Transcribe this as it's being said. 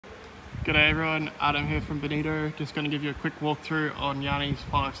G'day everyone, Adam here from Bonito. Just going to give you a quick walkthrough on Gianni's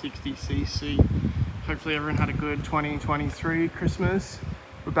 560cc. Hopefully everyone had a good 2023 Christmas.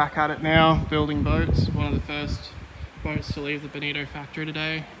 We're back at it now, building boats. One of the first boats to leave the Bonito factory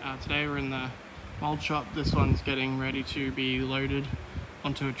today. Today we're in the mold shop. This one's getting ready to be loaded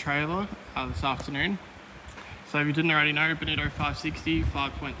onto a trailer this afternoon. So if you didn't already know, Bonito 560,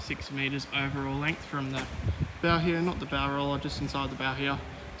 5.6 meters overall length from the bow here, not the bow roller, just inside the bow here.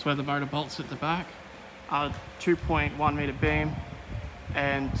 It's where the motor bolts at the back. 2.1 meter beam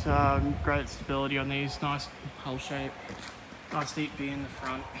and great stability on these. Nice hull shape, nice deep V in the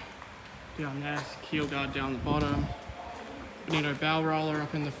front. Down there, keel guard down the bottom. Bonito bow roller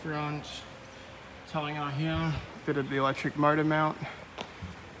up in the front. Towing eye here, fitted the electric motor mount.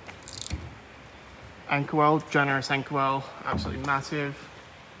 Anchor well, generous anchor well, absolutely massive.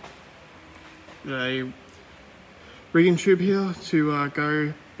 A rigging tube here to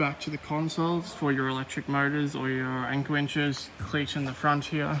go back to the consoles for your electric motors or your anchor winches. Cleat in the front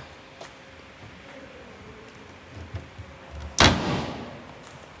here.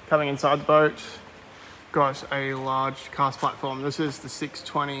 Coming inside the boat, got a large cast platform. This is the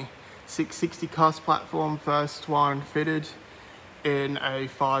 660 cast platform, first one fitted in a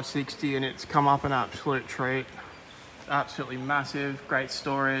 560, and it's come up an absolute treat. Absolutely massive, great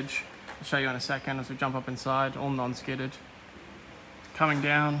storage. I'll show you in a second as we jump up inside, all non-skidded. Coming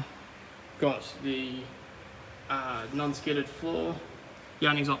down, got the non-skidded floor.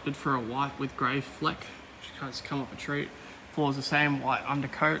 Gianni's opted for a white with grey fleck, which has come up a treat. Floor's the same, white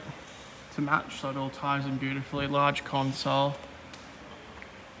undercoat to match, so it all ties in beautifully. Large console.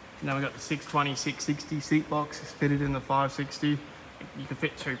 And then we've got the 620, 660 seat box. It's fitted in the 560. You can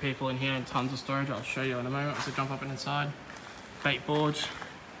fit 2 people in here and tons of storage. I'll show you in a moment as we jump up and inside. Bait board,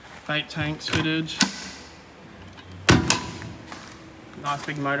 bait tanks fitted. Nice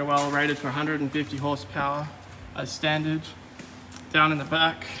big motor well, rated for 150 horsepower as standard. Down in the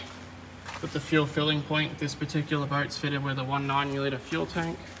back, with the fuel filling point, this particular boat's fitted with a 1.9 litre fuel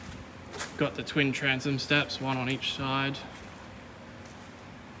tank. Got the twin transom steps, one on each side.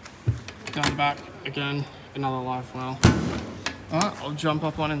 Down the back, again, another live well. Alright, I'll jump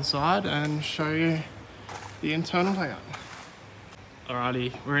up on inside and show you the internal layout.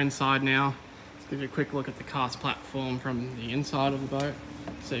 Alrighty, we're inside now. Let's give you a quick look at the cast platform from the inside of the boat.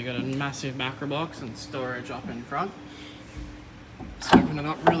 So you've got a massive macro box and storage up in front. Let's open it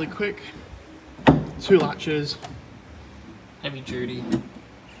up really quick. 2 latches, heavy duty.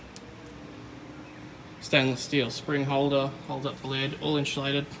 Stainless steel spring holder, holds up the lid, all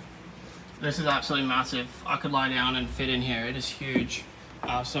insulated. This is absolutely massive. I could lie down and fit in here, it is huge.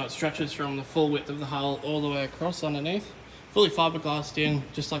 So it stretches from the full width of the hull all the way across underneath. Fully fiberglassed in,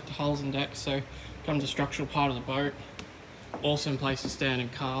 just like the hulls and decks, so becomes a structural part of the boat. Awesome place to stand and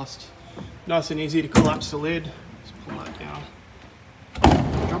cast. Nice and easy to collapse the lid. Just pull that down.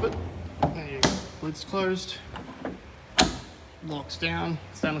 Drop it. There you go. Lid's closed. Locks down.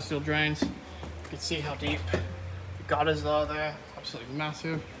 Stainless steel drains. You can see how deep the gutters are there. Absolutely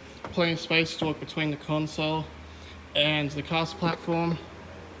massive. Plenty of space to walk between the console and the cast platform.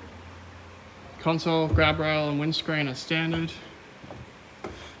 Console, grab rail and windscreen are standard.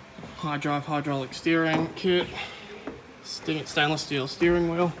 High drive hydraulic steering kit. Stainless steel steering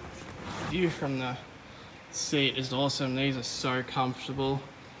wheel. View from the seat is awesome. These are so comfortable.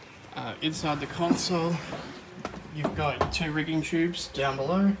 Inside the console, you've got 2 rigging tubes down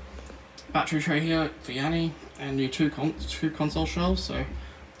below. Battery tray here for Gianni, and your two console shelves. So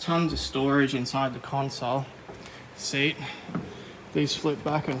tons of storage inside the console. Seat. These flip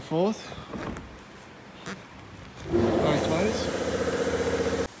back and forth both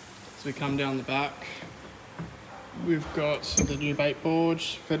ways. So we come down the back. We've got the new bait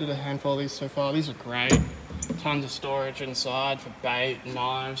boards. Fitted a handful of these so far. These are great. Tons of storage inside for bait,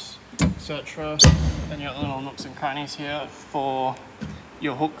 knives, etc. Then you got little nooks and crannies here for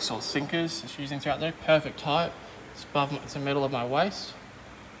your hooks or sinkers. Just using throughout there. Perfect height. It's the middle of my waist.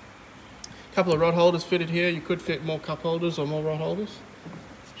 Couple of rod holders fitted here. You could fit more cup holders or more rod holders.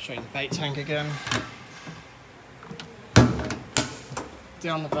 Show you the bait tank again.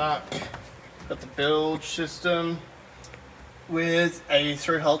 Down the back, got the bilge system with a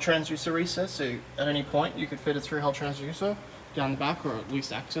through-hull transducer recess. So at any point you could fit a through-hull transducer down the back, or at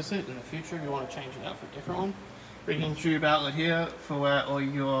least access it in the future if you want to change it out for a different one. Rigging tube outlet here for where all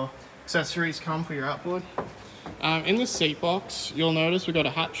your accessories come for your outboard. In the seat box, you'll notice we've got a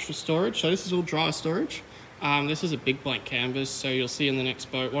hatch for storage. So this is all dry storage. This is a big blank canvas, so you'll see in the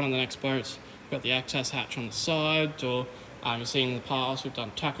next boat, one of the next boats, got the access hatch on the side, or You've seen in the past we've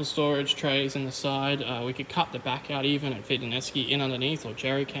done tackle storage trays in the side. We could cut the back out even and fit an esky in underneath, or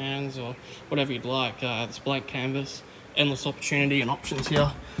jerry cans, or whatever you'd like. It's blank canvas, endless opportunity and options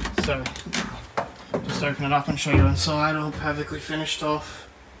here. So just open it up and show you inside, all perfectly finished off.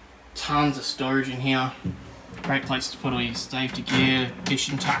 Tons of storage in here. Great place to put all your safety gear,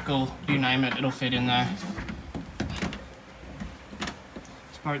 fishing tackle, you name it, it'll fit in there.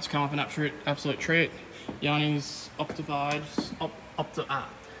 This boat's come up an absolute treat. Gianni's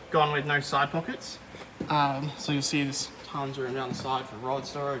gone with no side pockets. So you'll see there's tons of room down the side for rod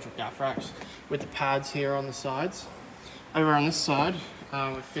storage or gaff racks with the pads here on the sides. Over on this side,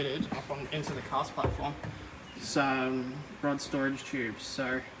 we've fitted up into the cast platform some rod storage tubes.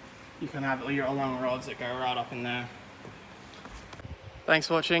 So you can have all your long rods that go right up in there. Thanks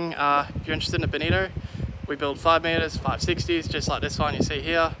for watching. If you're interested in a Bonito, we build 5 meters, 560s, just like this one you see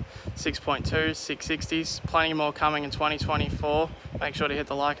here, 6.2, 660s, plenty more coming in 2024. Make sure to hit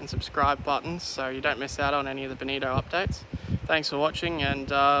the like and subscribe buttons so you don't miss out on any of the Bonito updates. Thanks for watching, and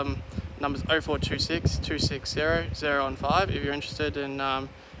number's 0426 260 015 if you're interested in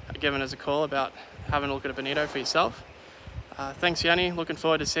giving us a call about having a look at a Bonito for yourself. Thanks Gianni, looking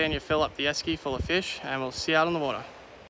forward to seeing you fill up the esky full of fish, and we'll see you out on the water.